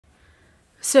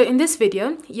So in this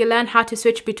video, you'll learn how to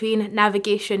switch between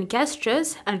navigation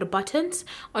gestures and buttons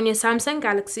on your Samsung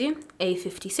Galaxy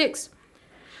A56.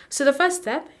 So the first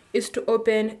step is to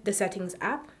open the Settings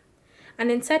app.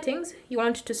 And in Settings, you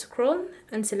want to scroll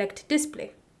and select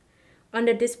Display.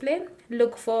 Under Display,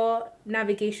 look for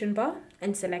Navigation Bar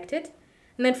and select it.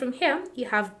 And then from here, you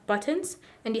have Buttons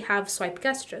and you have Swipe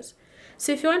Gestures.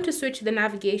 So if you want to switch the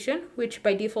navigation, which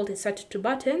by default is set to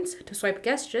buttons, to swipe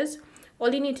gestures,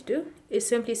 all you need to do is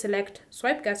simply select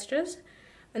Swipe Gestures,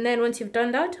 and then once you've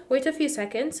done that, wait a few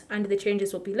seconds and the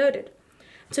changes will be loaded.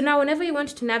 So now whenever you want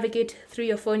to navigate through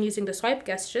your phone using the Swipe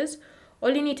Gestures,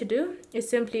 all you need to do is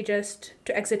simply just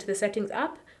to exit the Settings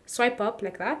app, swipe up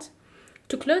like that.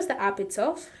 To close the app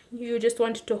itself, you just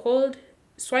want to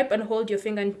swipe and hold your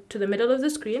finger to the middle of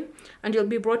the screen, and you'll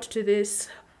be brought to this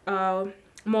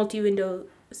multi-window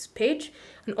page.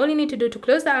 And all you need to do to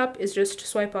close the app is just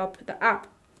swipe up the app.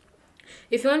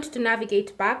 If you want to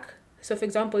navigate back, so for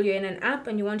example, you're in an app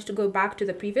and you want to go back to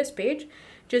the previous page,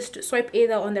 just swipe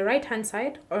either on the right hand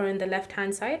side or on the left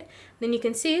hand side. Then you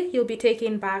can see you'll be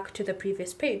taken back to the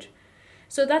previous page.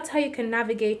 So that's how you can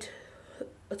navigate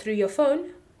through your phone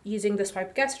using the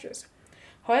swipe gestures.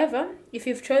 However, if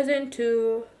you've chosen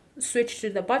to switch to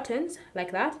the buttons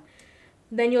like that,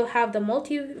 then you'll have the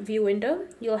multi-view window,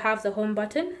 you'll have the home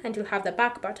button, and you'll have the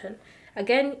back button.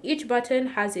 Again, each button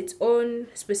has its own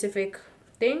specific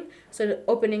thing. So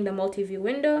opening the multi-view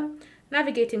window,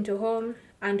 navigating to home,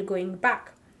 and going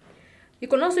back. You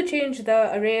can also change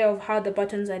the array of how the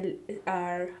buttons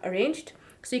are arranged.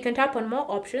 So you can tap on more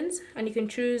options and you can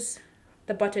choose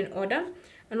the button order.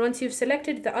 And once you've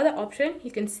selected the other option,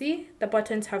 you can see the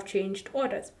buttons have changed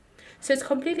orders. So it's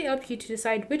completely up to you to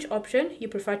decide which option you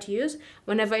prefer to use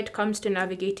whenever it comes to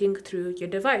navigating through your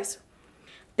device.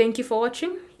 Thank you for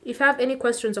watching. If you have any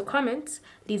questions or comments,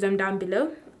 leave them down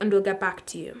below and we'll get back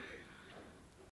to you.